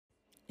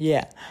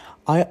Yeah,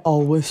 I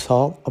always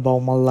thought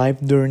about my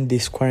life during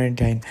this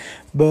quarantine,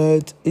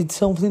 but it's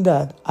something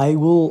that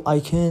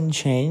I can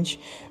change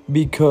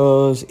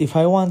because if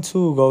I want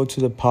to go to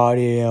the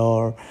party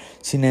or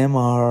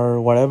cinema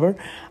or whatever,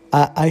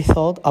 I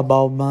thought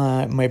about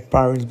my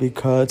parents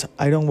because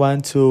I don't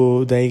want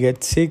to they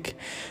get sick,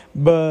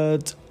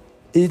 but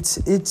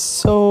it's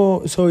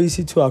so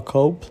easy to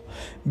cope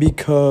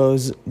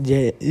because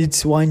yeah,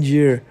 it's 1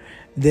 year.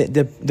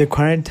 The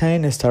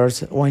quarantine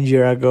starts 1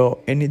 year ago,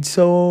 and it's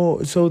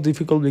so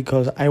difficult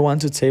because I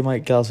want to take my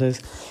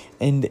classes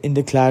in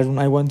the classroom.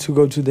 I want to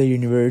go to the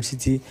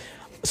university,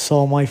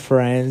 saw my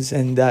friends,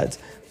 and that.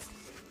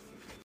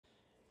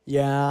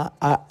 Yeah,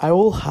 I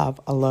will have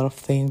a lot of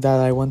things that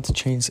I want to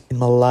change in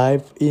my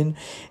life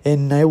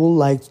and I would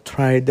like to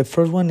try. The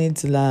first one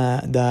is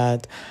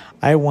that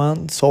I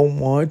want so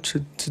much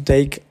to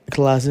take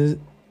classes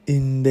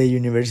in the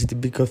university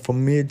because for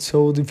me it's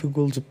so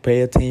difficult to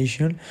pay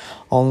attention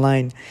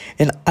online,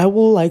 and I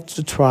would like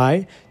to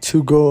try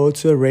to go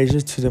to a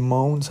races to the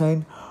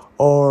mountain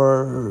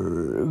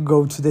or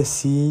go to the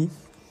sea.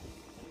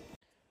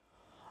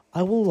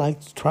 I would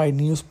like to try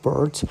new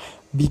sports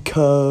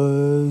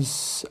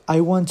because I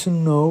want to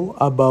know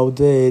about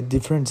the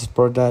different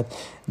sport that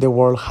the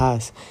world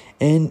has.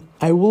 And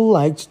I would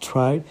like to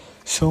try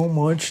so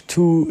much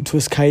to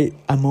sky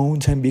a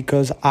mountain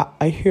because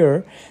I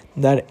hear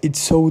that it's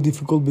so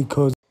difficult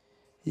because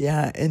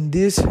yeah, and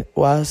this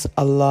was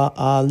a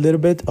little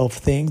bit of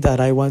things that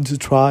I want to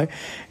try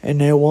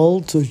and I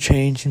want to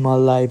change in my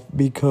life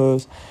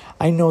because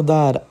I know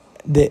that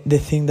the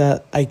thing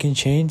that I can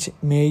change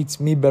makes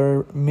me a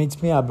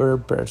better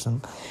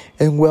person.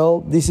 And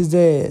well, this is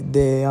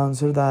the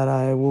answer that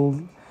I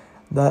will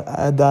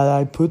that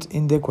I put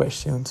in the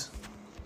questions.